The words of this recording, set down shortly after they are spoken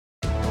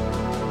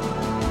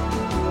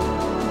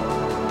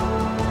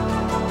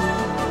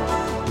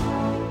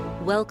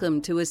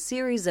Welcome to a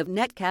series of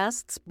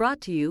netcasts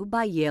brought to you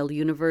by Yale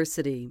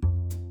University.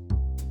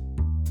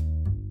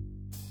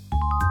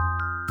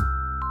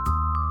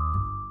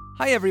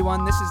 Hi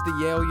everyone, this is the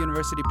Yale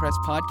University Press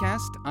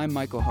podcast. I'm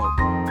Michael Hope.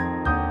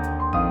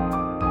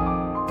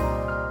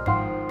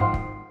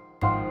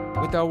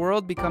 With our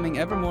world becoming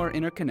ever more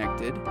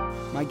interconnected,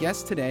 my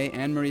guest today,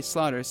 Anne-Marie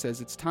Slaughter,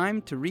 says it's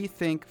time to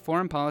rethink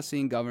foreign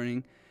policy and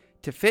governing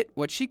to fit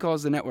what she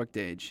calls the networked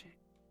age.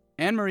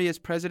 Anne-Marie is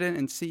president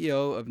and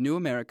CEO of New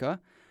America,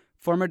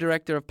 former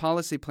director of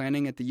policy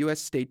planning at the U.S.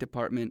 State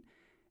Department,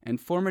 and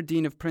former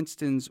dean of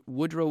Princeton's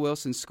Woodrow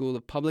Wilson School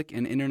of Public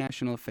and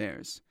International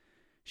Affairs.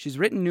 She's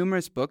written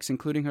numerous books,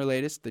 including her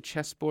latest, The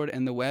Chessboard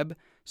and the Web,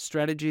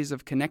 Strategies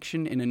of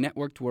Connection in a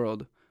Networked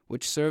World,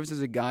 which serves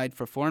as a guide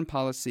for foreign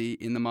policy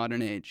in the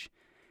modern age.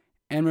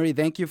 Anne-Marie,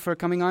 thank you for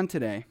coming on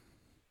today.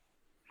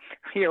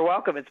 You're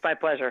welcome. It's my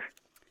pleasure.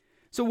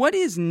 So what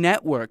is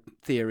network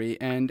theory,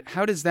 and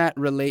how does that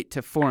relate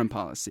to foreign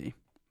policy?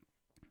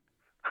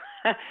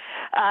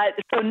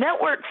 So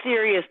network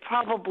theory is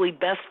probably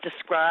best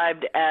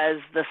described as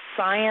the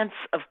science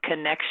of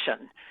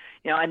connection.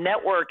 You know, a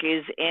network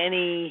is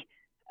any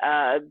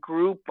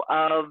group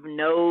of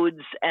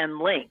nodes and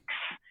links.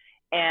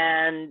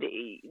 And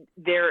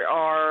there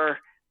are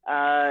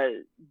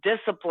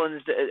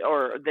disciplines,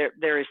 or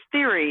there is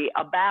theory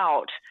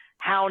about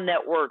how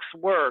networks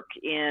work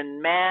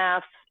in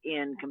math,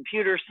 in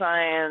computer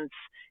science,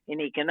 in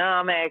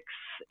economics,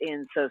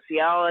 in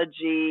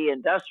sociology,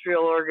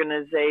 industrial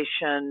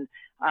organization,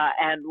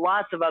 and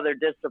lots of other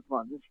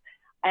disciplines.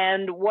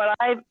 And what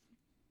I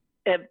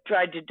have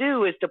tried to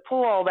do is to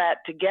pull all that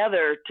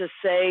together to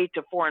say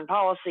to foreign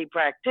policy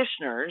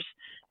practitioners,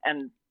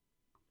 and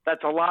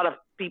that's a lot of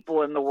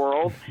people in the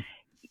world,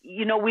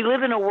 you know, we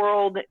live in a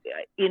world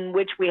in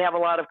which we have a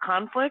lot of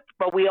conflict,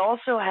 but we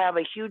also have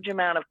a huge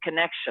amount of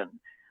connection.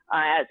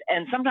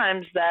 And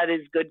sometimes that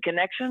is good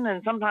connection,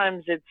 and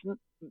sometimes it's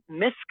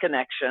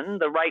misconnection.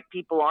 The right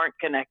people aren't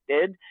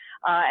connected.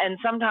 And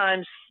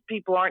sometimes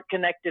people aren't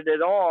connected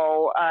at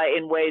all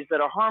in ways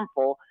that are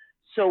harmful.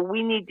 So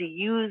we need to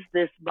use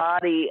this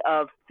body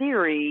of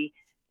theory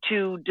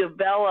to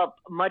develop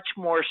much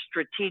more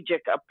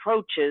strategic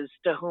approaches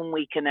to whom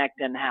we connect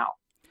and how.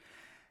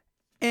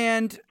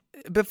 And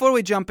before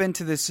we jump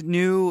into this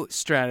new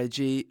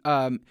strategy,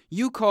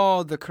 you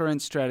call the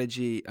current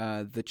strategy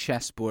the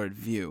chessboard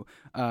view.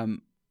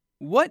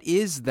 What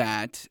is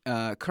that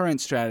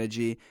current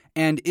strategy,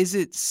 and is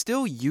it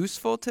still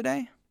useful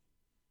today?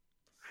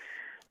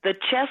 The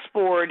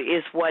chessboard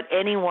is what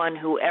anyone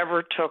who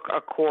ever took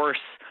a course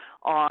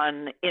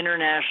on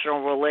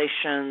international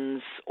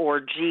relations or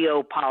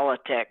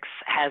geopolitics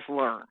has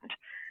learned.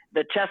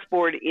 The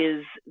chessboard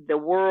is the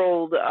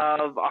world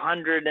of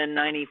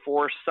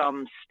 194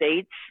 some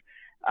states,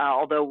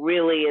 although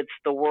really it's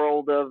the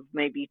world of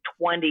maybe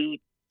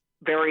 20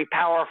 very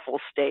powerful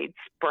states,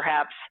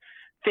 perhaps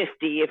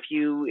 50 if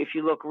you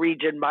look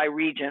region by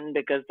region,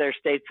 because there are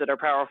states that are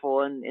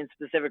powerful in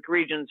specific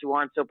regions who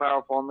aren't so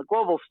powerful on the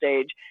global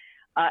stage.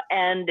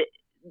 And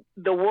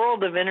the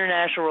world of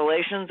international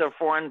relations or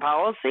foreign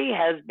policy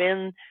has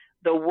been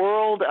the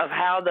world of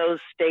how those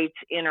states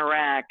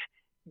interact,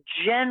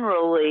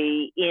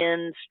 generally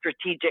in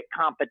strategic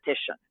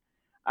competition,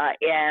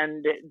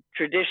 and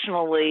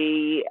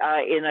traditionally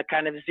in a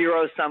kind of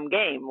zero-sum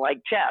game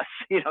like chess.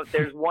 You know,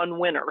 there's one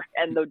winner,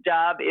 and the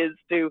job is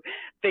to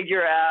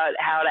figure out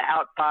how to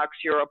outfox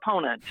your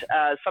opponent.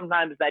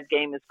 Sometimes that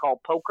game is called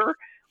poker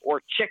or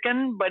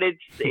chicken, but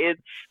it's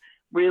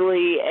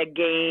really a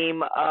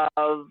game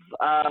of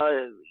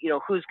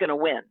who's going to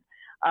win.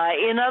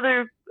 In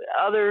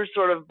other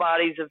sort of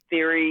bodies of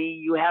theory,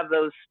 you have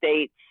those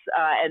states,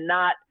 and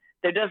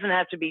there doesn't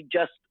have to be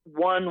just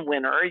one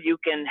winner. You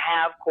can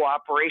have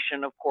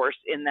cooperation, of course,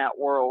 in that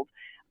world.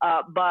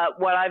 But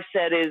what I've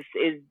said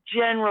is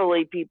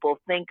generally people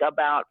think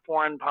about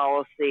foreign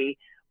policy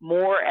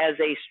more as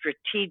a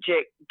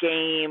strategic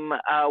game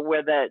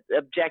where the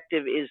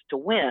objective is to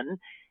win.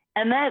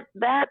 And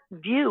that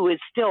view is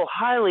still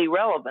highly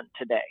relevant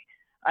today.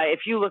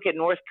 If you look at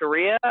North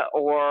Korea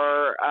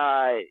or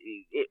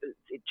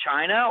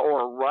China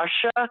or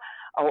Russia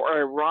or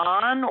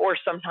Iran, or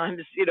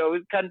sometimes,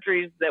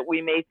 countries that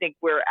we may think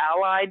we're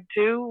allied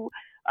to,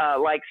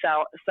 like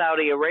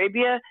Saudi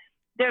Arabia,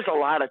 there's a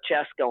lot of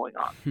chess going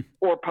on,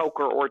 or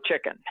poker or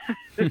chicken.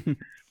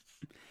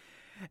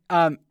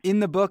 In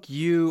the book,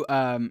 you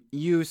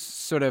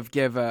sort of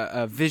give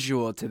a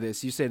visual to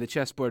this. You say the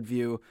chessboard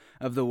view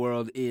of the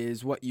world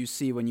is what you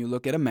see when you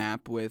look at a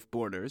map with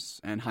borders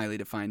and highly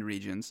defined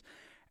regions.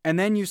 And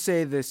then you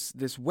say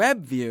this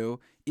web view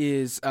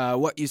is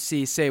what you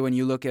see, say, when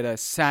you look at a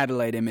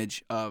satellite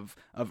image of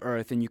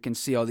Earth, and you can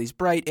see all these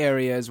bright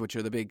areas, which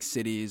are the big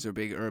cities or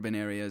big urban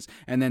areas,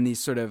 and then these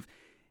sort of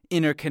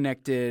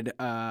interconnected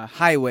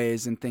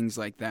highways and things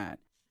like that.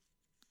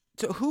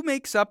 So who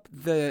makes up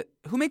the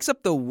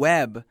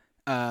web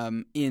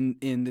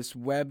in this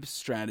web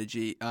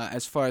strategy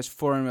as far as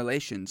foreign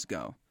relations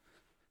go?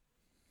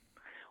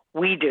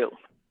 We do.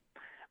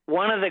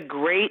 One of the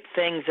great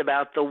things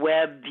about the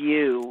web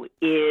view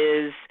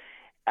is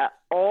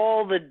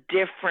all the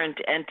different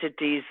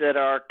entities that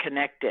are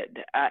connected.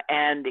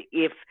 And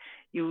if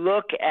you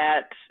look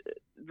at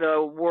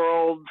the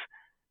world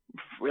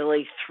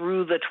really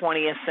through the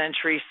 20th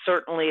century,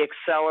 certainly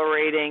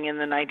accelerating in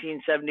the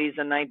 1970s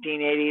and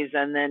 1980s,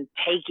 and then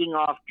taking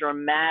off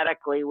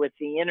dramatically with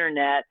the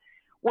internet,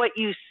 what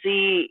you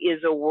see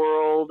is a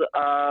world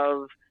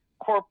of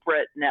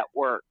corporate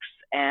networks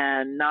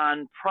and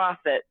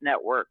nonprofit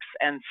networks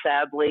and,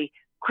 sadly,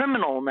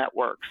 criminal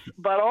networks,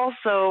 but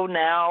also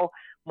now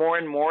more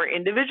and more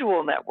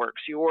individual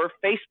networks. Your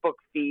Facebook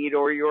feed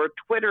or your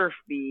Twitter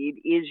feed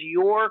is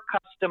your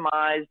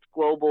customized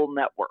global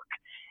network.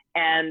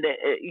 And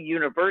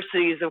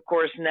universities, of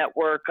course,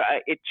 network,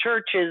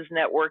 churches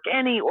network,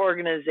 any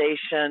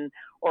organization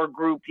or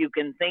group you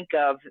can think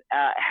of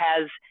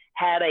has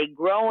had a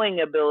growing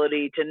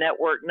ability to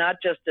network, not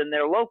just in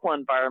their local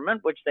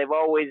environment, which they've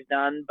always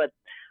done, but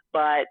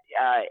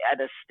at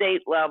a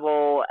state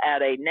level,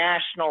 at a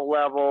national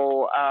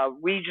level,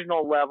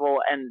 regional level,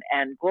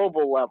 and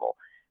global level.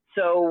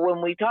 So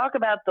when we talk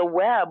about the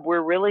web,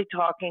 we're really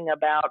talking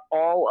about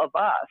all of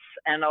us.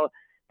 And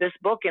this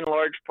book, in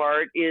large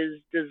part, is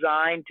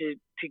designed to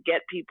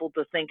get people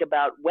to think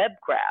about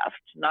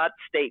webcraft, not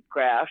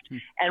statecraft,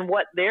 and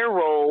what their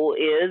role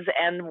is,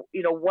 and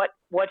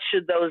what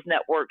should those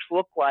networks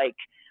look like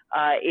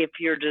if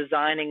you're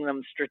designing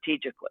them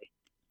strategically.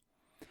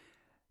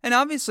 And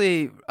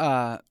obviously,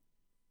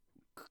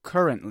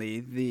 currently,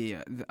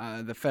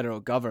 the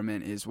federal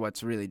government is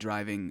what's really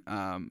driving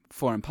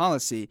foreign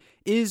policy.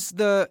 Is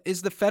the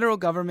federal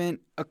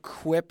government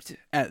equipped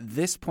at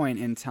this point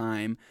in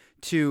time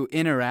to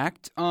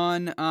interact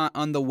on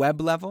the web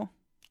level?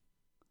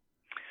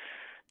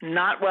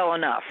 Not well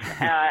enough.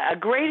 A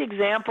great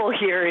example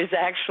here is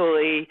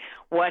actually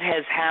what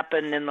has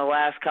happened in the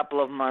last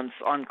couple of months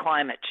on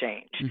climate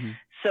change. Mm-hmm.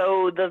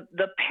 So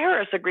the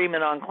Paris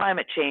Agreement on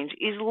climate change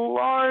is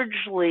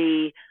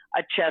largely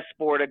a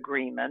chessboard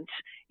agreement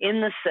in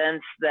the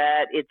sense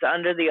that it's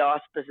under the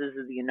auspices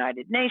of the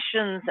United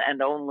Nations,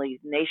 and only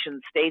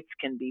nation states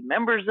can be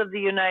members of the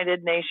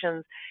United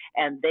Nations,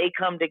 and they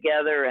come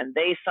together and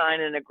they sign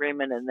an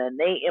agreement and then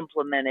they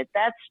implement it.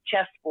 That's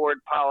chessboard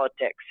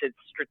politics. It's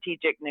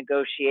strategic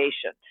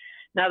negotiation.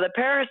 Now, the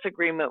Paris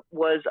Agreement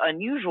was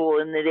unusual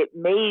in that it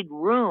made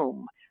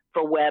room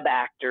for web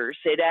actors.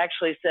 It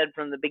actually said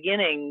from the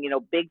beginning,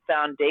 big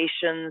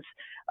foundations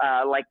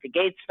like the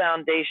Gates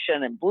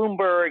Foundation and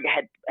Bloomberg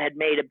had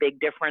made a big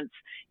difference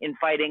in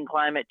fighting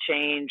climate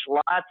change.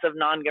 Lots of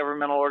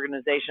non-governmental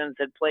organizations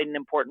had played an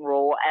important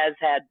role, as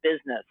had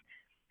business.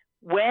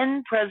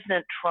 When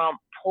President Trump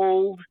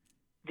pulled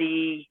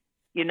the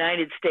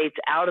United States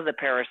out of the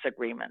Paris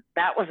Agreement,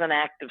 that was an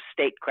act of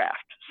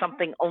statecraft,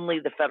 something only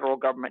the federal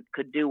government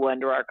could do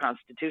under our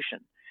Constitution.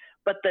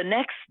 But the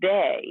next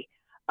day,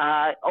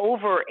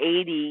 over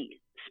 80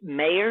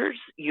 mayors,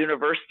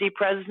 university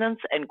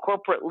presidents, and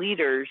corporate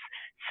leaders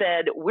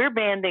said, we're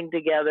banding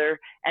together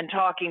and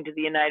talking to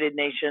the United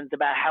Nations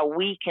about how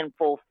we can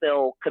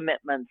fulfill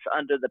commitments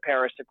under the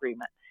Paris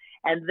Agreement.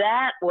 And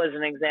that was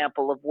an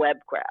example of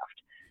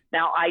webcraft.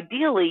 Now,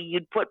 ideally,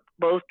 you'd put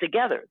both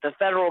together. The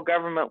federal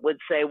government would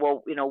say,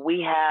 well,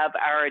 we have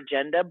our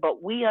agenda,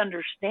 but we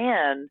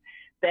understand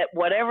that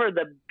whatever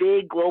the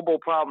big global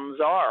problems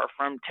are,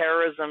 from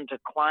terrorism to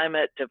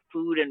climate to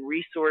food and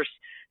resource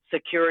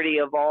security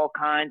of all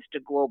kinds to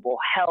global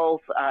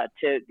health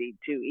to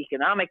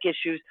economic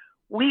issues,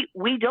 we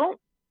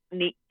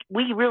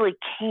really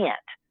can't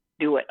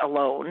do it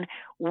alone.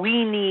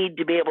 We need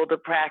to be able to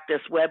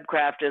practice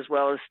webcraft as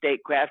well as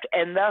statecraft,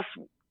 and thus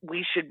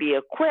we should be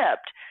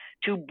equipped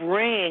to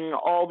bring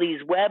all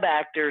these web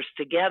actors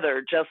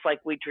together, just like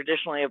we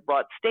traditionally have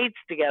brought states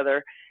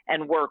together,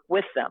 and work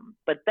with them.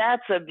 But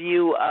that's a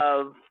view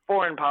of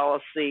foreign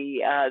policy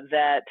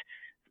that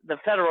the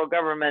federal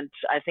government,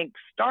 I think,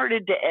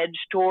 started to edge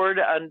toward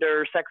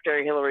under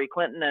Secretary Hillary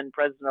Clinton and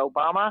President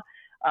Obama,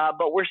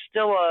 but we're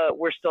still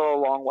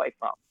a long way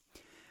from.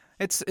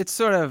 It's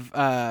sort of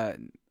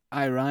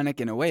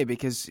ironic in a way,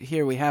 because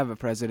here we have a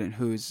president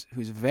who's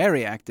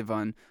very active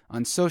on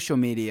social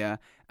media,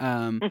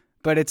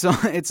 but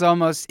it's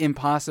almost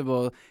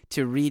impossible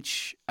to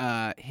reach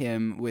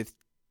him with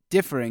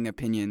differing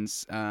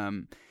opinions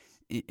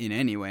in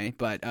any way.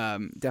 But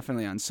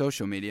definitely on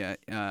social media,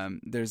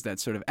 there's that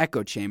sort of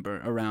echo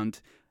chamber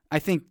around, I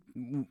think,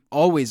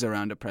 always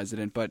around a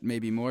president, but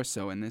maybe more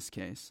so in this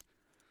case.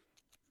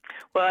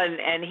 Well,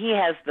 and he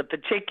has the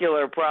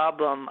particular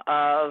problem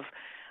of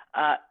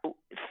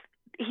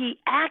he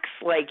acts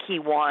like he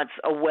wants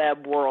a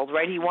web world,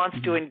 right? He wants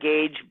to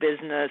engage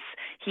business.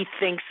 He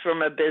thinks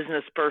from a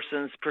business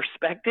person's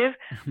perspective,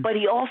 but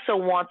he also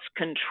wants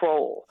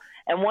control.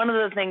 And one of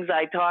the things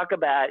I talk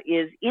about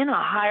is in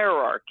a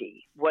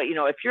hierarchy,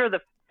 if you're the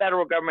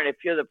federal government, if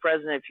you're the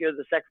president, if you're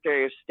the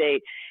Secretary of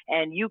State,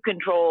 and you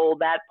control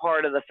that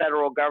part of the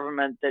federal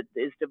government that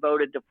is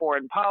devoted to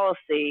foreign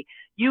policy,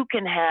 you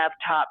can have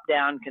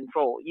top-down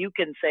control. You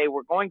can say,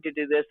 we're going to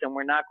do this and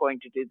we're not going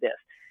to do this.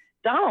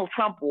 Donald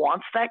Trump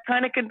wants that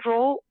kind of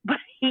control, but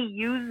he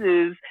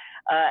uses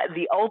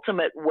the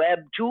ultimate web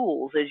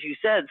tools, as you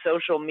said,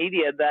 social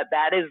media,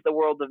 that is the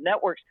world of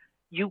networks.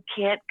 You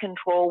can't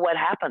control what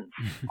happens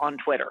on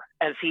Twitter,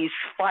 as he's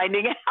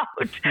finding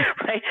out,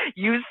 right?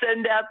 You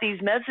send out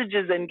these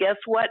messages, and guess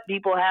what?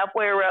 People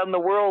halfway around the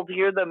world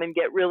hear them and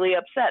get really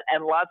upset.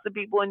 And lots of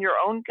people in your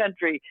own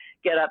country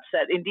get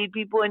upset. Indeed,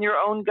 people in your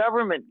own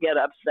government get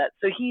upset.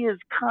 So he is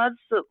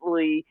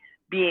constantly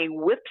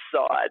being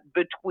whipsawed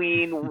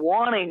between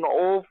wanting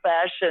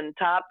old-fashioned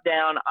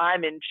top-down,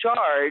 I'm in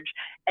charge,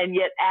 and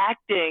yet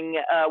acting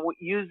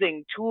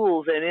using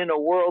tools and in a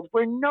world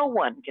where no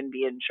one can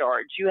be in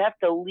charge. You have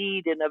to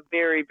lead in a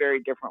very,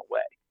 very different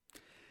way.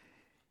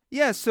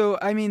 Yeah, so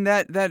I mean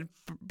that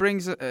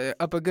brings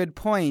up a good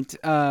point.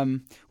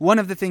 One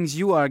of the things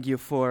you argue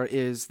for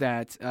is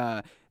that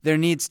there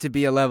needs to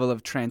be a level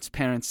of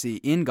transparency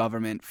in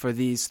government for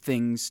these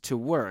things to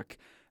work.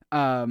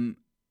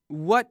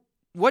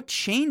 What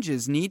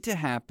changes need to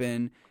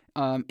happen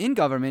in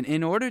government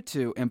in order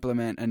to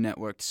implement a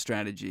networked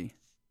strategy?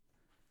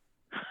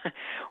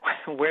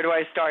 Where do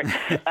I start?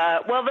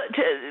 Well,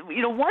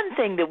 one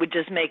thing that would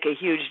just make a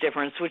huge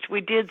difference, which we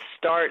did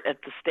start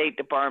at the State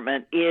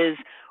Department, is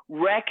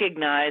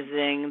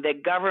recognizing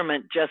that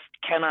government just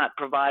cannot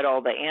provide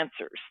all the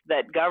answers,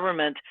 that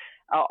government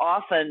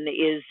often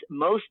is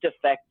most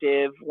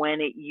effective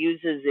when it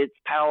uses its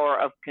power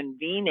of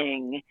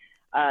convening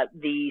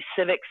the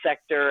civic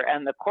sector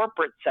and the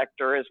corporate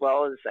sector, as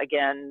well as,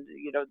 again,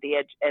 the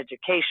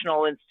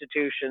educational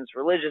institutions,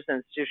 religious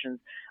institutions,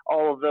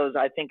 all of those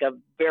I think of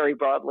very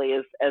broadly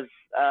as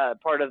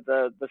part of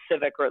the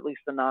civic, or at least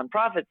the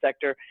nonprofit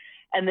sector,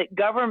 and that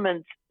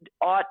governments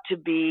ought to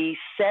be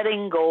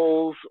setting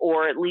goals,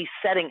 or at least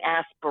setting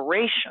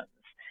aspirations,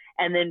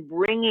 and then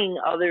bringing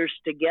others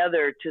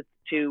together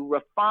to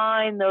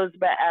refine those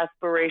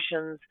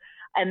aspirations,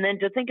 and then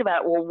to think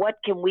about, well, what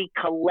can we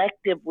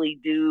collectively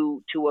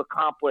do to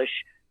accomplish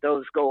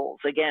those goals?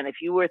 Again, if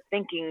you were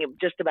thinking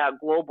just about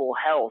global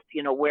health,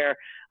 where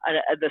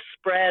the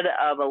spread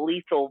of a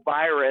lethal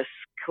virus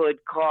could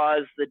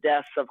cause the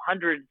deaths of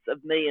hundreds of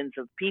millions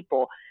of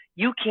people,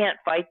 you can't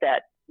fight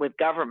that with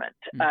government.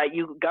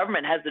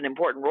 Government has an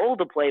important role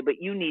to play,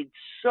 but you need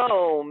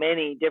so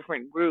many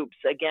different groups,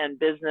 again,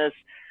 business,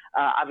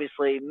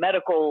 obviously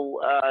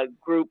medical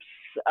groups,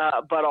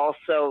 but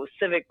also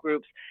civic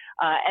groups.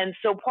 And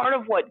so part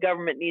of what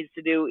government needs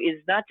to do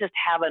is not just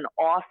have an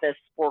office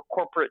for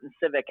corporate and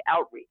civic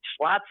outreach.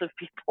 Lots of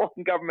people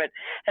in government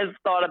have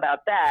thought about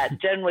that.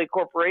 Generally,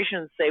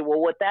 corporations say, well,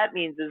 what that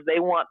means is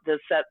they want to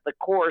set the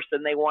course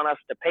and they want us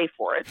to pay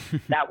for it.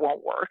 That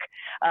won't work.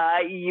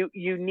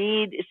 You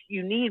need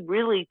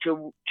really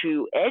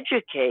to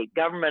educate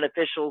government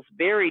officials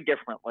very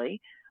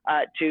differently.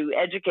 To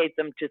educate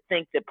them to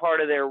think that part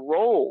of their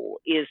role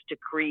is to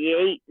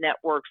create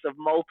networks of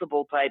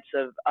multiple types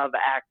of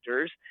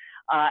actors.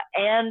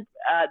 And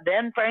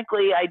then,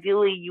 frankly,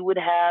 ideally, you would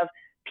have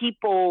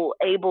people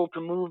able to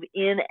move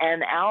in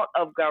and out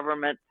of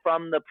government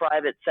from the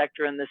private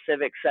sector and the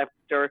civic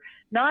sector,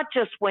 not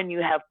just when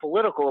you have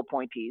political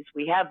appointees.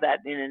 We have that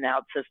in and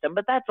out system,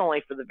 but that's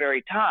only for the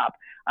very top.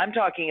 I'm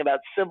talking about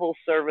civil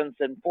servants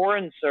and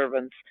foreign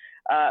servants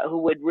who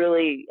would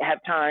really have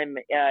time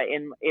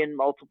in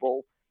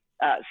multiple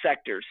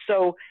sectors.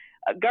 So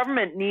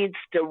government needs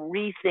to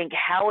rethink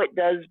how it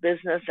does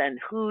business and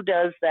who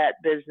does that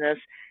business.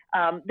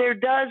 There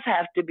does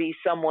have to be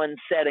someone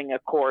setting a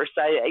course.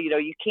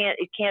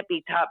 It can't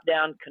be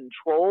top-down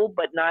control,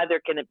 but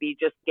neither can it be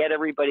just get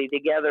everybody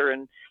together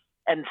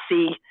and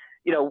see,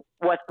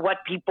 what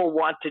people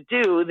want to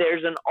do.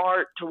 There's an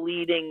art to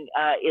leading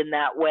in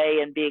that way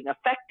and being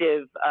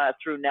effective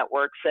through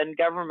networks, and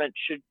government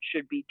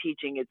should be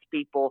teaching its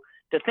people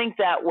to think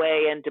that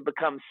way and to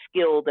become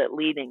skilled at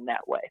leading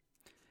that way.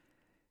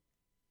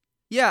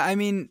 Yeah, I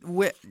mean,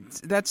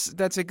 that's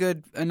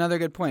another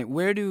good point.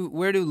 Where do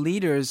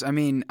leaders? I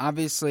mean,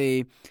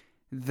 obviously,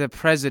 the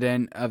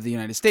president of the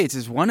United States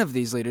is one of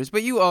these leaders,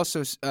 but you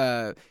also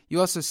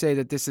say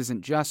that this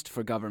isn't just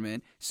for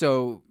government.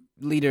 So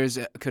leaders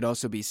could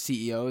also be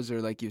CEOs,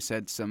 or like you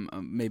said, some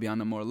maybe on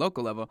a more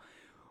local level.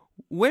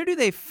 Where do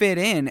they fit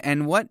in,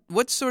 and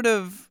what sort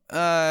of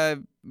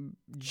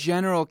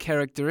general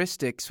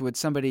characteristics would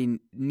somebody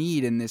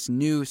need in this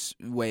new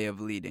way of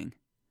leading?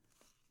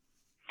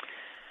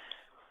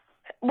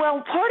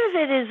 Well, part of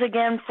it is,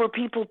 again, for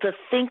people to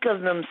think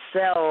of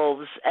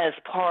themselves as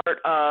part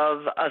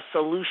of a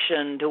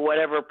solution to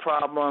whatever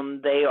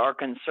problem they are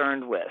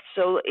concerned with.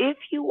 So if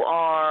you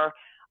are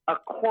a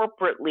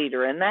corporate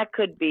leader, and that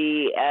could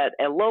be at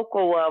a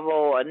local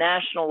level, a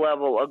national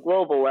level, a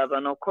global level,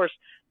 and of course,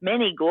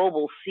 many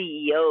global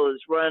CEOs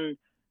run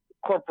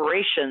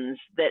corporations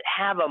that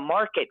have a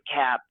market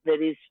cap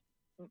that is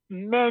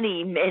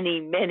many, many,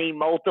 many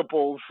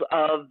multiples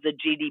of the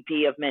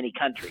GDP of many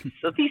countries.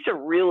 So these are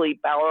really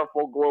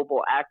powerful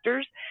global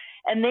actors,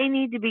 and they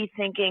need to be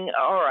thinking,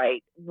 all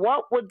right,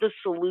 what would the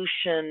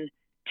solution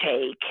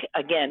take.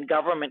 Again,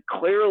 government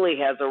clearly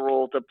has a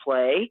role to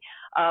play,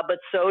 but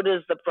so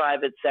does the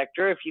private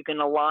sector if you can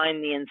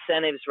align the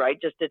incentives right.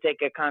 Just to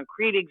take a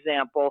concrete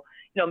example,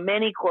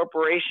 many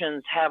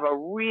corporations have a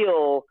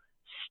real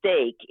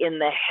stake in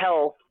the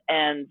health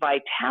and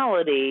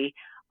vitality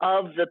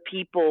of the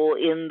people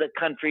in the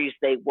countries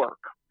they work,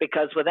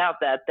 because without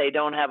that, they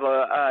don't have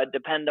a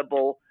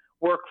dependable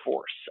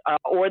workforce,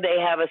 or they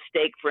have a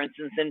stake, for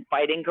instance, in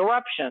fighting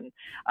corruption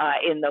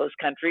in those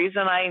countries.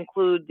 And I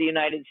include the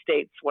United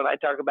States when I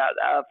talk about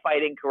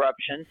fighting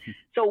corruption.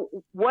 So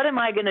what am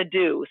I going to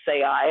do,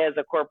 say I, as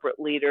a corporate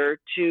leader,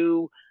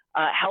 to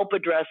help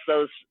address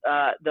those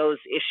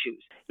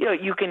issues?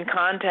 You can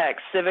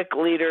contact civic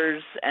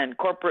leaders and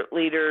corporate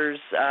leaders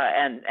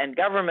and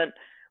government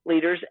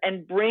leaders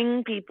and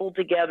bring people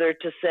together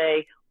to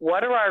say,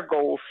 what are our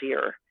goals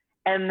here?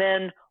 And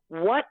then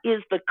what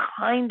is the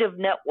kind of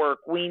network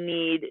we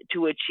need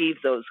to achieve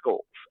those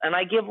goals? And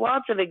I give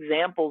lots of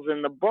examples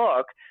in the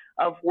book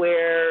of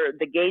where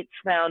the Gates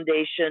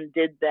Foundation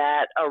did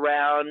that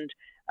around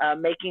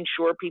making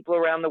sure people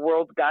around the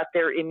world got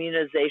their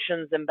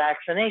immunizations and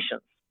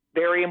vaccinations.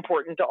 Very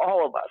important to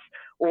all of us.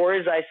 Or,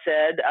 as I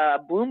said,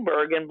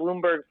 Bloomberg and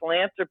Bloomberg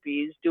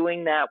Philanthropies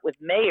doing that with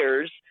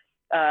mayors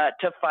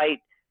to fight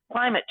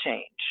climate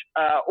change.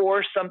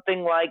 Or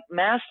something like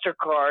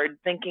MasterCard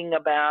thinking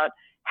about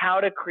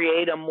how to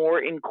create a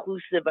more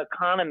inclusive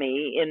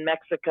economy in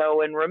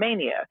Mexico and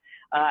Romania,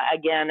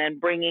 again, and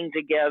bringing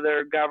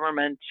together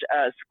government,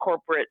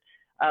 corporate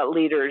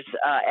leaders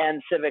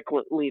and civic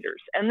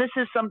leaders. And this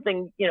is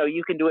something,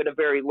 you can do at a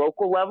very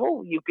local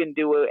level, you can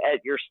do it at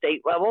your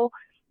state level,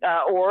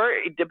 or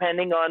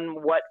depending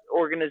on what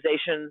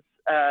organizations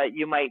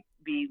you might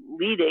be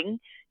leading,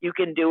 you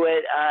can do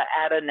it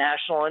at a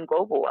national and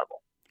global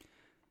level.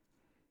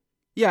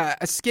 Yeah,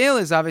 a scale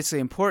is obviously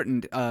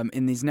important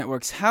in these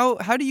networks. How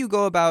do you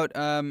go about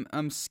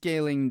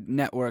scaling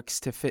networks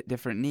to fit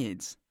different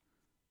needs?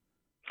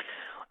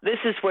 This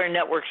is where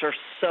networks are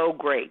so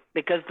great,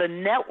 because the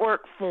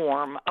network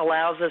form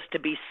allows us to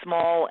be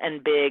small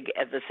and big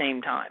at the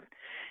same time.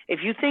 If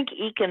you think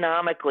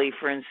economically,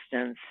 for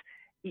instance,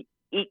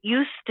 it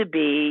used to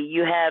be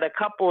you had a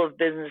couple of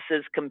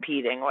businesses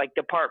competing, like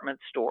department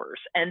stores,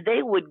 and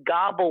they would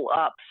gobble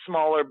up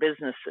smaller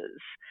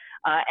businesses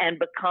and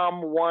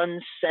become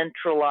one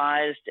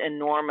centralized,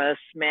 enormous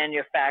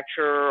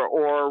manufacturer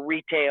or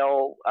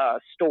retail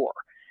store.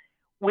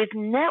 With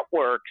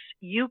networks,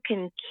 you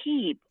can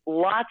keep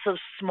lots of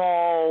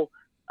small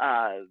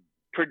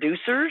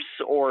producers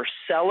or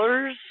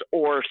sellers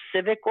or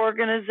civic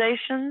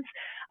organizations.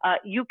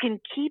 You can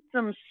keep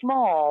them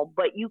small,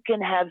 but you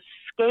can have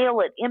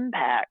scale and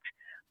impact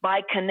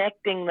by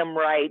connecting them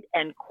right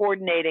and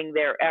coordinating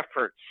their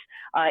efforts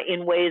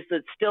in ways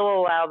that still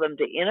allow them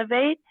to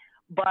innovate,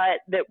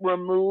 but that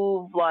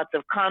remove lots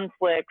of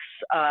conflicts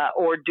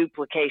or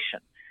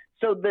duplication.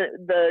 So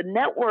the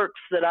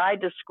networks that I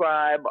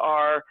describe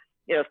are,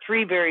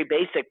 three very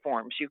basic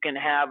forms. You can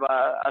have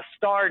a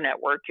star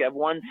network. You have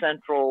one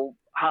central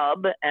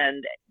hub,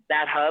 and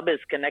that hub is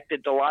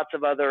connected to lots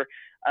of other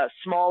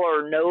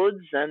smaller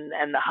nodes, and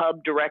the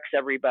hub directs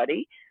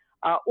everybody.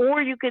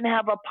 Or you can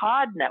have a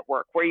pod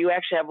network where you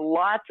actually have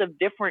lots of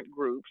different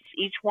groups.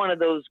 Each one of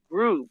those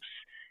groups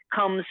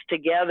comes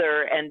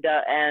together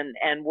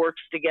and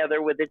works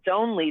together with its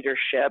own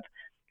leadership,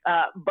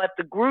 but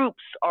the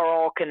groups are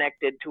all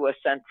connected to a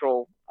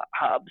central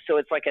hub. So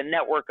it's like a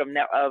network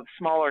of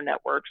smaller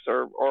networks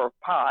or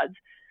pods.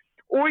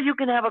 Or you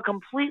can have a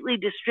completely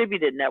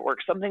distributed network,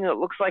 something that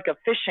looks like a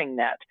fishing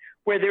net,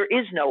 where there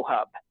is no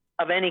hub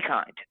of any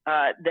kind.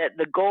 That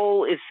the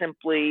goal is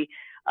simply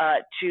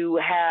to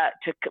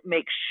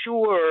make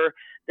sure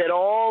that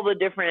all the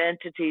different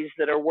entities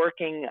that are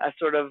working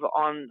sort of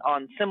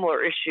on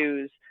similar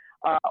issues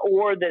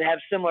or that have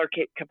similar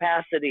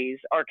capacities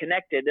are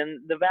connected.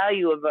 And the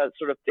value of a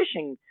sort of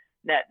fishing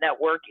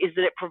network is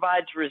that it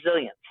provides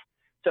resilience.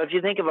 So if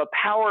you think of a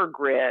power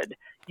grid,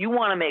 you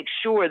want to make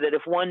sure that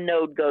if one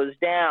node goes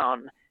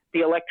down, the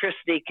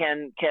electricity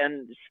can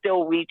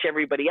still reach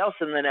everybody else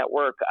in the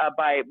network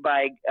by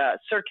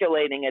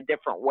circulating a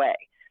different way.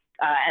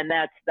 And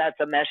that's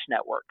a mesh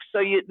network. So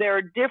there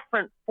are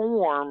different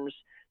forms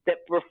that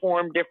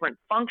perform different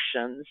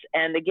functions.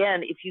 And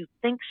again, if you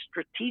think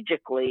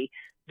strategically,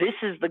 this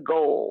is the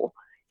goal.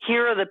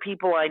 Here are the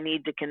people I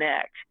need to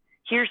connect.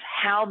 Here's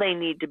how they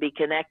need to be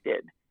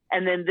connected.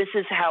 And then this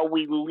is how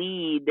we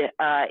lead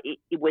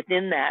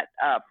within that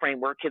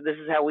framework. This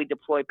is how we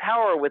deploy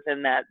power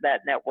within that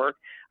network.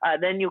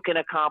 Then you can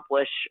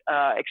accomplish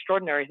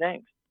extraordinary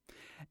things.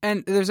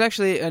 And there's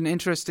actually an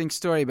interesting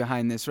story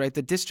behind this, right?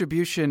 The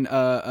distribution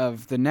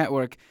of the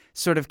network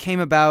sort of came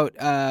about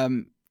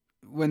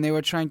when they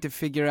were trying to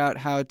figure out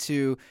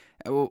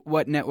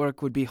what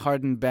network would be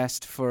hardened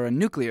best for a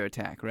nuclear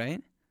attack,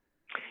 right?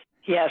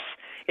 Yes,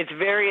 it's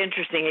very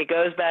interesting. It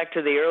goes back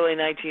to the early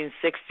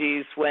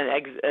 1960s when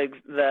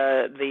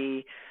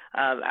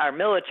our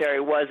military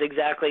was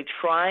exactly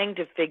trying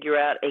to figure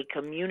out a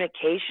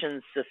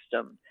communication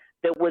system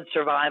that would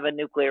survive a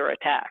nuclear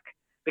attack.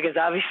 because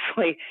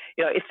obviously,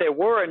 if there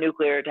were a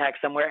nuclear attack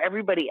somewhere,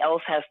 everybody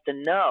else has to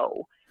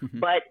know.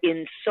 But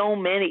in so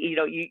many,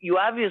 you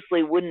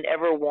obviously wouldn't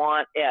ever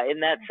want,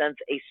 in that sense,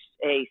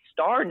 a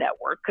star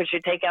network, because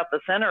you take out the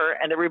center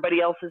and everybody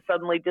else is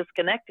suddenly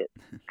disconnected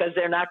because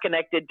they're not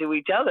connected to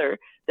each other.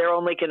 They're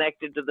only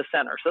connected to the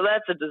center. So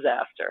that's a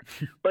disaster.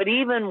 But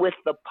even with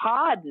the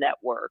pod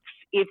networks,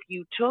 if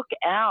you took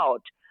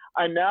out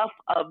enough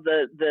of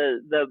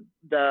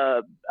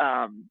the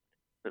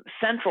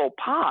central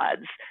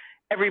pods,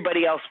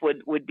 everybody else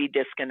would be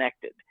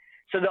disconnected.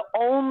 So the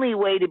only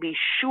way to be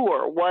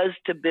sure was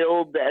to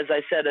build, as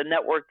I said, a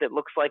network that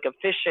looks like a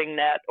fishing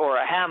net or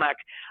a hammock,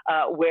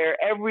 where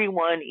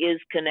everyone is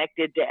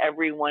connected to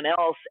everyone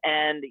else,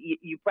 and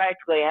you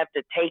practically have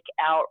to take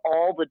out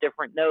all the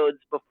different nodes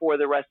before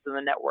the rest of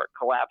the network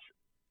collapses.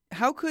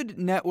 How could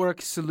network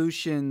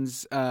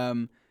solutions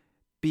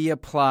be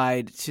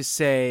applied to,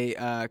 say,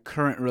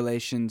 current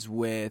relations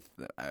with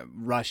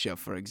Russia,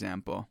 for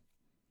example?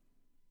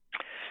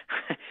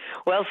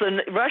 Well, so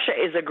Russia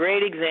is a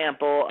great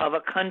example of a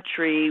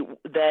country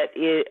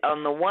that,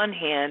 on the one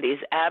hand, is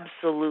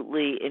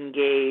absolutely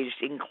engaged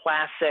in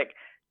classic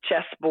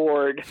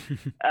chessboard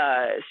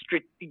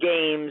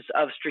games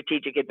of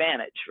strategic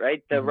advantage,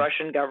 right? The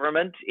Russian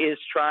government is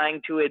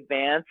trying to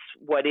advance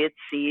what it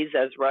sees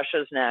as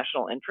Russia's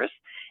national interest,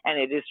 and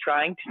it is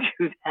trying to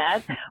do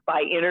that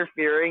by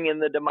interfering in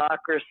the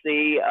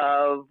democracy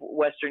of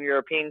Western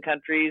European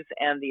countries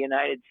and the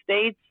United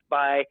States,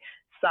 by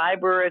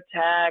cyber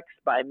attacks,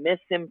 by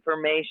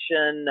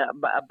misinformation,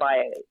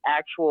 by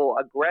actual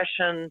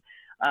aggression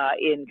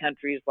in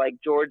countries like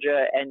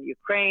Georgia and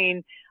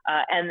Ukraine.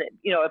 And,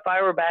 if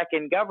I were back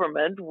in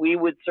government, we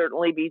would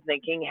certainly be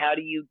thinking, how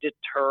do you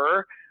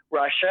deter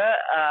Russia?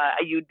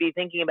 You'd be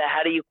thinking about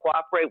how do you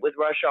cooperate with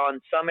Russia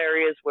on some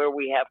areas where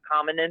we have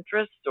common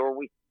interests, or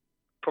we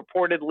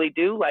purportedly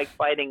do, like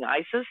fighting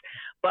ISIS,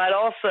 but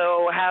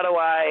also how do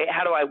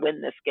I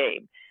win this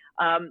game?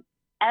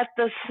 At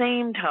the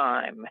same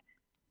time,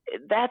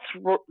 that's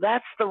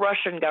the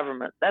Russian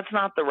government. That's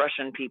not the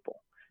Russian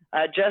people.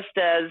 Just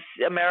as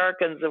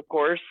Americans, of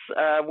course,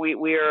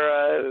 we are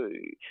a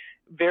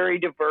very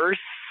diverse,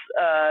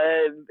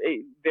 a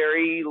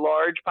very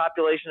large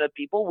population of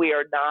people. We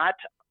are not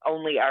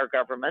only our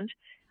government.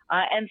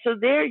 And so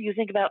there you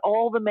think about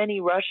all the many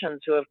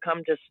Russians who have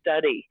come to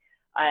study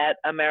at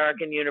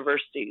American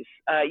universities.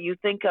 I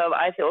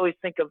always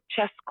think of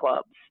chess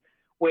clubs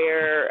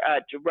where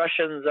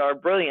Russians are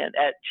brilliant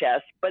at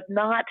chess, but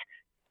not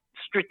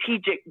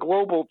strategic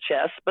global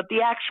chess, but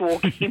the actual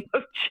game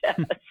of chess,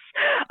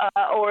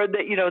 or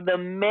the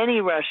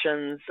many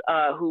Russians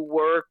who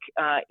work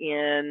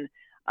in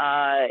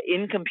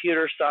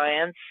computer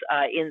science,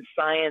 in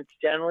science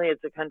generally.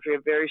 It's a country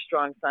of very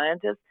strong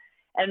scientists.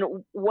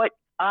 And what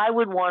I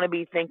would want to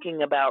be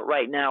thinking about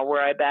right now, were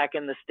I back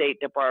in the State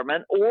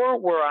Department, or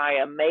were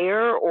I a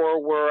mayor,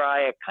 or were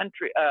I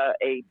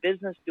a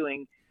business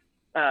doing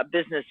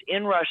business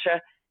in Russia,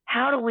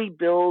 how do we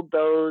build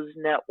those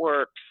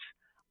networks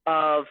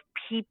of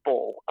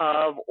people,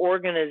 of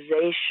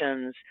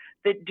organizations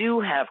that do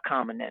have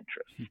common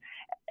interests?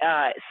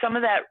 Some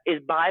of that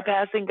is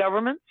bypassing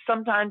government.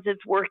 Sometimes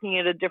it's working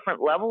at a different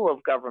level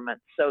of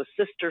government. So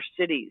sister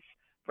cities,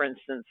 for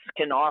instance,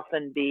 can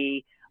often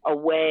be a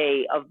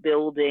way of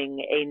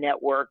building a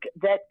network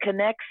that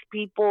connects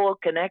people,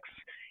 connects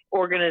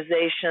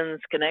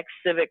organizations, connects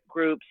civic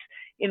groups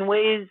in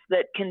ways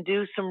that can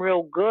do some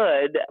real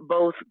good,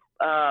 both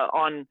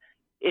on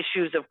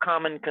issues of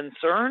common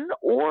concern,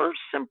 or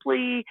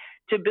simply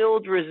to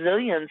build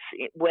resilience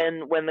when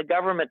the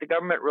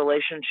government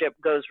relationship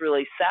goes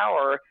really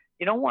sour.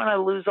 You don't want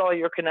to lose all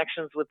your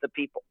connections with the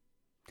people.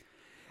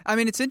 I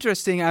mean, it's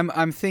interesting.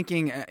 I'm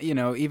thinking,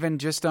 even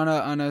just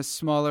on a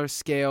smaller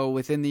scale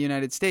within the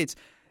United States,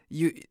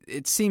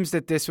 it seems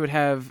that this would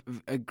have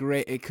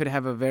it could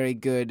have a very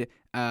good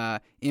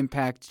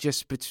impact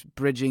just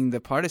bridging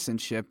the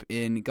partisanship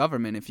in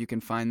government if you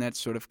can find that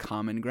sort of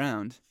common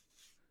ground.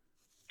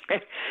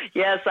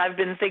 Yes, I've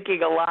been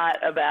thinking a lot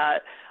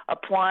about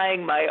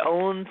applying my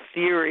own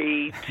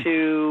theory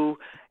to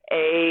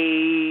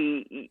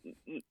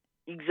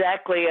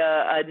exactly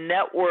a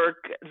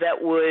network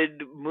that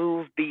would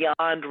move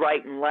beyond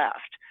right and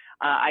left.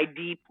 I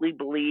deeply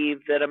believe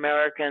that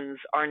Americans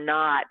are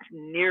not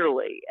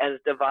nearly as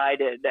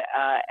divided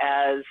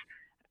as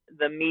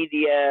the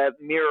media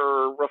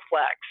mirror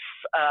reflects,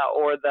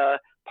 or the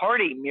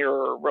party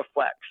mirror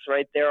reflects,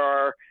 right? There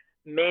are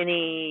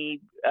many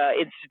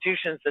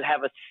institutions that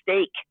have a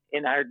stake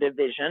in our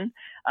division.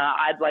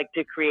 I'd like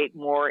to create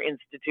more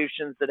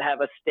institutions that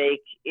have a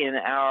stake in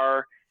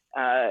our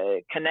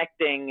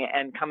connecting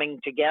and coming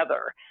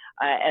together.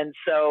 And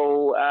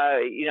so,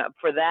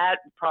 for that,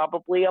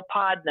 probably a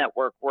pod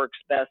network works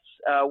best,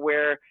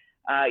 where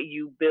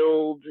you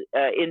build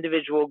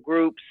individual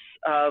groups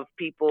of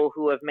people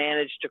who have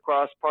managed to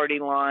cross party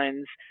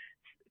lines,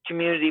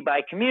 community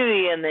by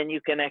community, and then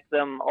you connect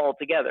them all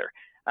together.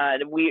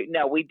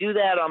 We do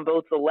that on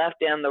both the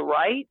left and the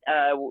right.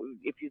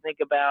 If you think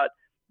about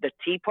the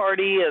Tea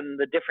Party and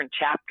the different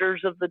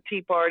chapters of the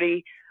Tea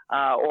Party,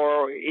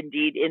 or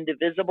indeed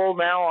Indivisible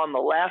now on the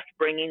left,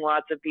 bringing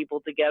lots of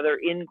people together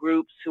in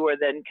groups who are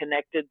then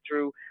connected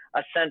through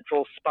a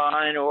central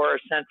spine or a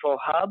central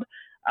hub.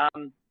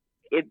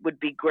 It would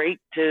be great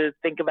to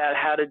think about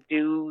how to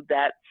do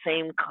that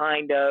same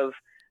kind of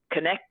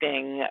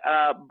connecting,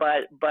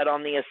 but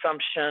on the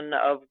assumption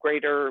of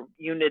greater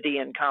unity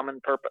and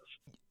common purpose.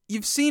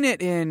 You've seen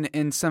it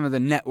in some of the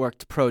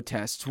networked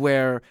protests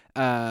where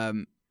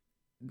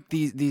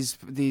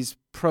these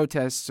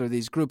protests or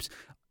these groups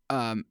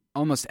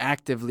almost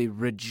actively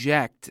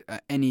reject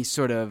any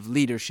sort of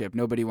leadership.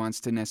 Nobody wants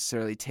to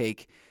necessarily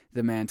take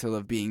the mantle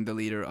of being the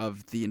leader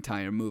of the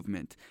entire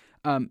movement.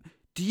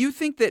 Do you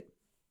think that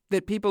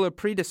people are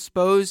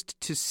predisposed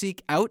to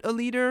seek out a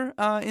leader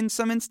in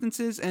some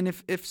instances? And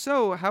if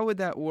so, how would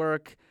that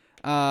work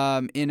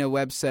in a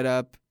web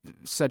setup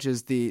such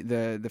as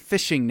the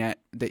fishing net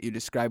that you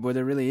described, where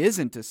there really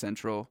isn't a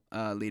central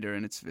leader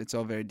and it's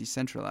all very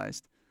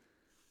decentralized?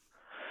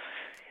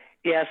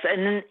 Yes,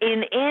 and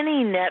in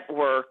any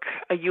network,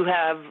 you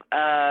have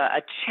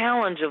a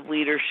challenge of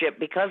leadership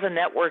because a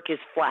network is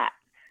flat.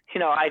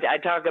 I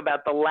talk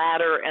about the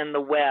ladder and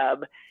the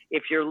web.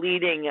 If you're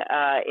leading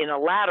in a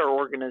ladder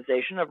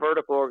organization, a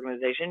vertical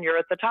organization, you're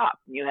at the top.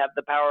 You have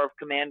the power of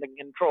command and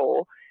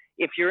control.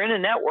 If you're in a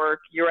network,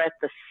 you're at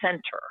the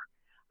center.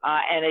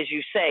 And as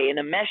you say, in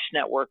a mesh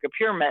network, a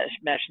pure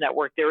mesh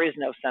network, there is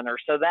no center.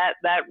 So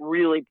that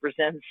really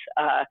presents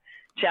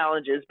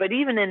challenges. But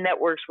even in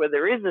networks where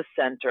there is a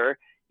center,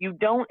 you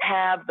don't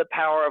have the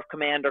power of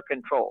command or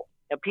control.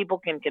 Now, people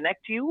can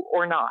connect to you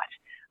or not.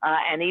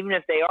 And even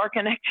if they are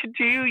connected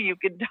to you, you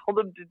can tell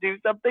them to do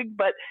something,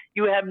 but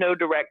you have no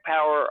direct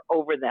power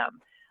over them.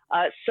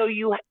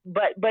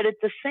 But at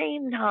the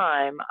same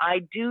time, I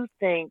do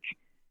think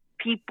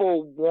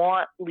people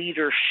want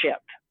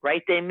leadership,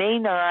 right? They may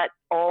not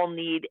all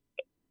need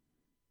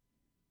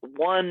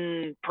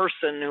one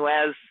person who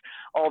has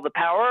all the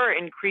power.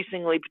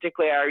 Increasingly,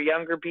 particularly our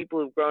younger people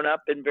who've grown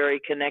up in very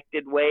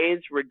connected ways,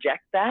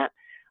 reject that.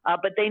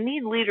 But they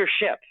need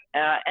leadership,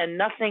 and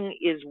nothing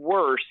is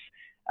worse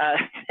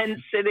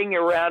than sitting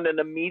around in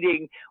a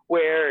meeting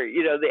where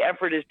the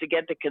effort is to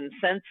get to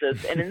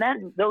consensus. And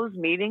in those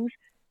meetings,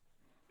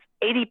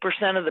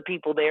 80% of the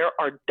people there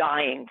are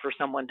dying for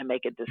someone to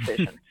make a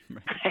decision.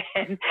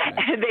 and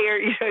they are,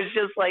 it's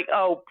just like,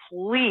 oh,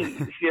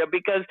 please,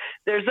 because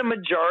there's a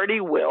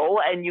majority will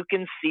and you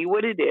can see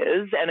what it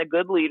is. And a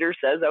good leader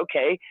says,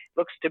 okay,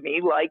 looks to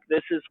me like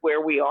this is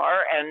where we are.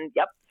 And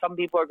yep, some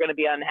people are going to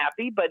be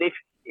unhappy, but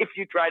if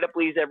you try to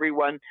please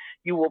everyone,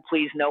 you will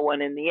please no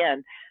one in the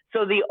end.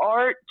 So the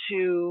art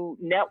to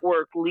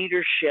network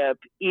leadership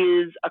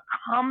is a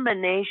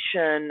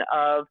combination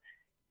of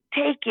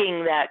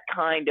taking that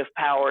kind of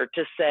power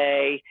to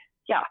say,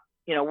 yeah,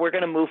 we're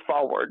going to move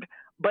forward,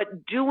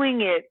 but doing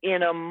it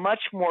in a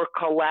much more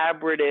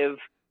collaborative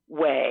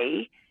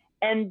way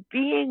and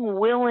being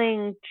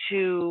willing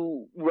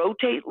to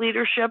rotate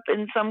leadership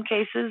in some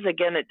cases.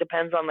 Again, it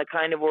depends on the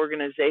kind of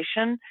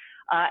organization.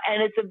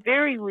 And at the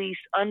very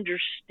least,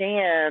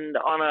 understand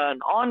on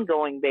an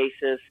ongoing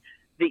basis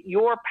that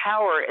your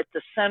power at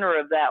the center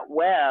of that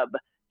web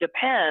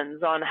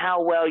depends on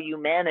how well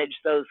you manage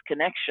those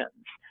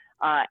connections.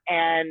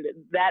 And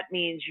that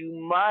means you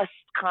must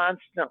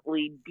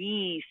constantly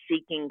be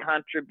seeking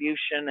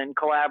contribution and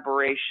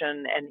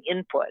collaboration and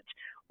input,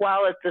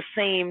 while at the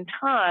same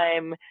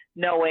time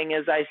knowing,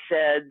 as I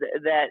said,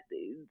 that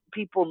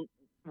people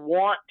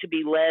want to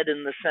be led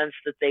in the sense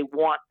that they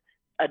want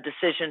a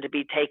decision to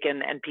be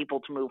taken and people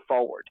to move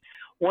forward.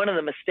 One of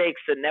the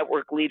mistakes that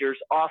network leaders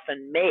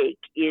often make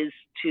is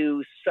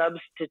to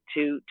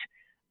substitute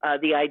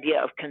the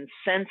idea of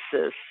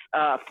consensus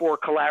for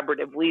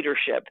collaborative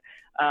leadership.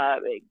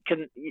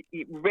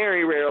 You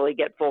very rarely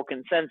get full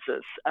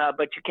consensus,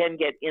 but you can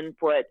get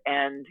input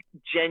and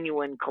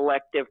genuine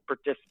collective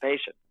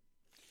participation.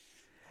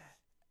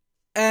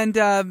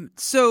 And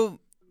so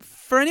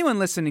for anyone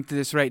listening to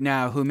this right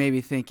now who may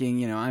be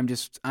thinking, I'm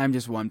just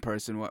one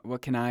person,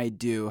 what can I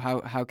do?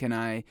 How can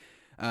I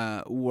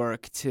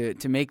work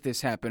to make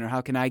this happen, or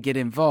how can I get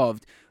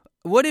involved?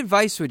 What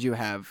advice would you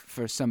have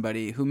for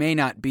somebody who may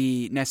not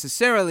be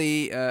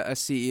necessarily a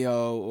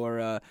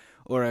CEO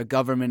or a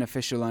government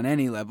official on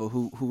any level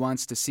who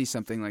wants to see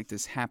something like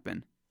this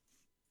happen?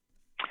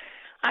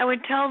 I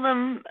would tell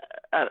them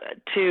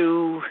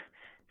to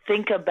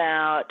think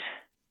about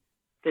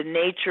the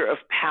nature of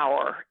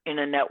power in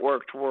a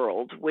networked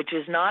world, which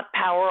is not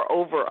power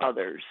over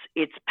others,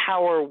 it's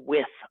power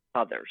with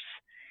others.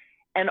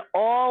 And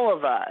all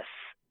of us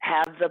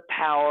have the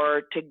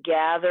power to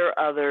gather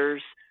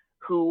others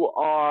who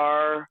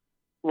are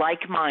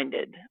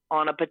like-minded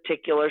on a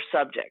particular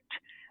subject,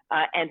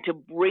 and to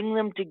bring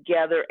them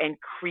together and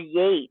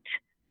create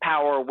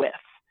power with.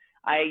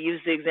 I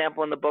use the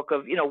example in the book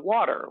of,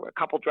 water, a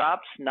couple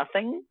drops,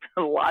 nothing,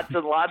 lots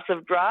and lots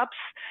of drops,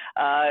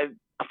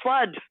 a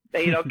flood,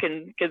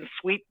 can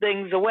sweep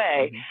things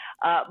away.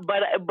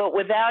 But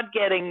without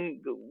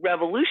getting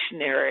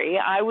revolutionary,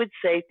 I would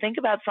say, think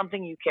about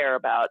something you care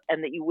about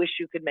and that you wish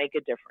you could make a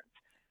difference.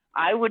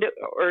 I would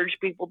urge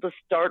people to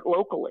start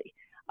locally.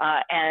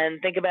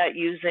 and think about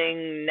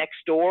using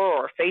Nextdoor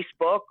or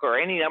Facebook or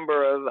any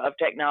number of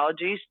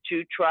technologies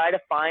to try to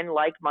find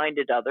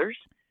like-minded others,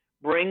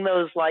 bring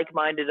those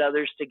like-minded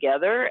others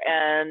together,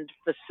 and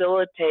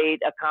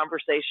facilitate a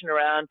conversation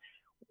around,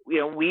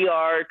 we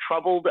are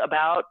troubled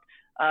about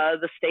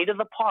the state of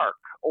the park.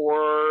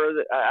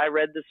 Or I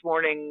read this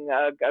morning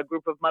a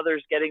group of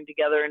mothers getting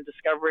together and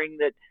discovering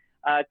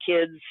that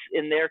kids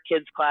in their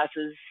kids'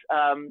 classes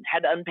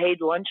had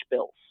unpaid lunch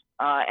bills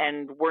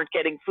and weren't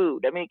getting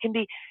food. I mean, it can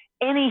be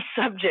any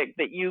subject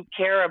that you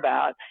care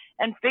about,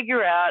 and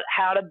figure out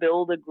how to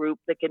build a group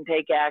that can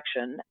take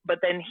action. But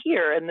then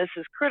here, and this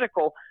is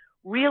critical,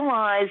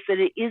 realize that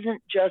it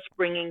isn't just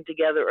bringing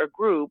together a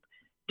group.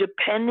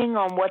 Depending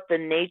on what the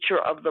nature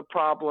of the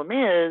problem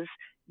is,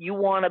 you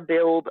want to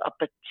build a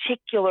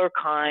particular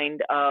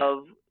kind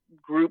of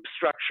group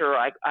structure.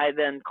 I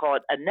then call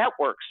it a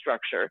network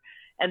structure,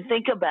 and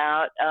think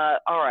about,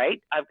 all right,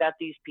 I've got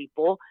these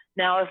people.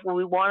 Now, if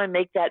we want to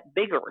make that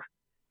bigger,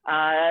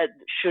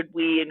 should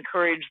we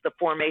encourage the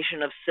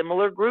formation of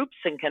similar groups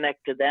and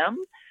connect to them?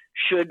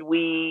 Should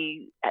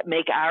we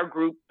make our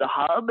group the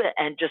hub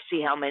and just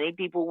see how many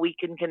people we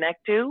can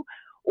connect to?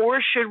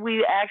 Or should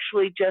we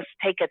actually just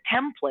take a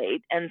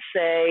template and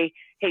say,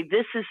 hey,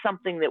 this is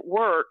something that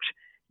worked,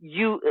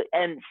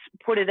 and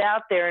put it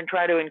out there and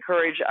try to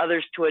encourage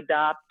others to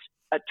adopt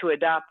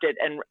it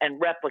and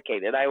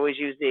replicate it. I always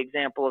use the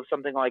example of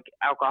something like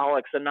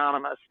Alcoholics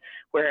Anonymous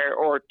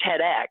or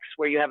TEDx,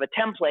 where you have a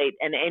template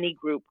and any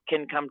group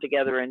can come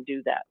together and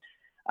do that.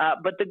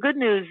 But the good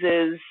news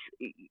is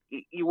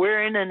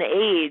we're in an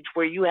age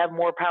where you have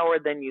more power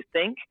than you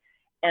think.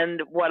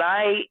 And what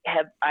I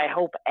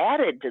hope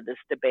added to this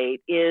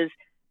debate is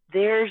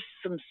there's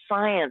some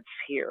science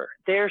here.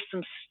 There's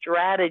some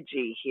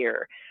strategy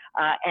here.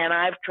 And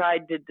I've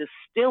tried to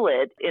distill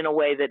it in a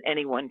way that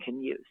anyone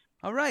can use.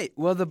 All right.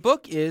 Well, the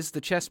book is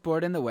The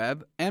Chessboard and the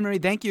Web. Anne-Marie,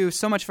 thank you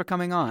so much for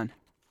coming on.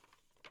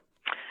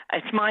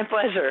 It's my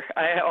pleasure.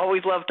 I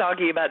always love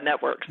talking about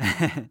networks.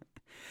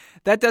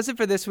 That does it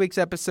for this week's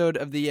episode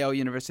of the Yale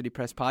University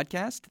Press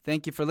podcast.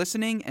 Thank you for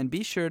listening, and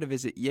be sure to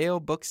visit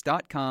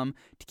yalebooks.com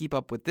to keep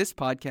up with this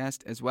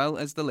podcast as well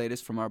as the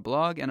latest from our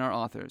blog and our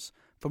authors.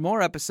 For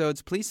more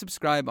episodes, please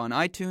subscribe on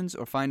iTunes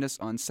or find us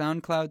on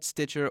SoundCloud,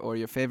 Stitcher, or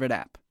your favorite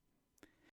app.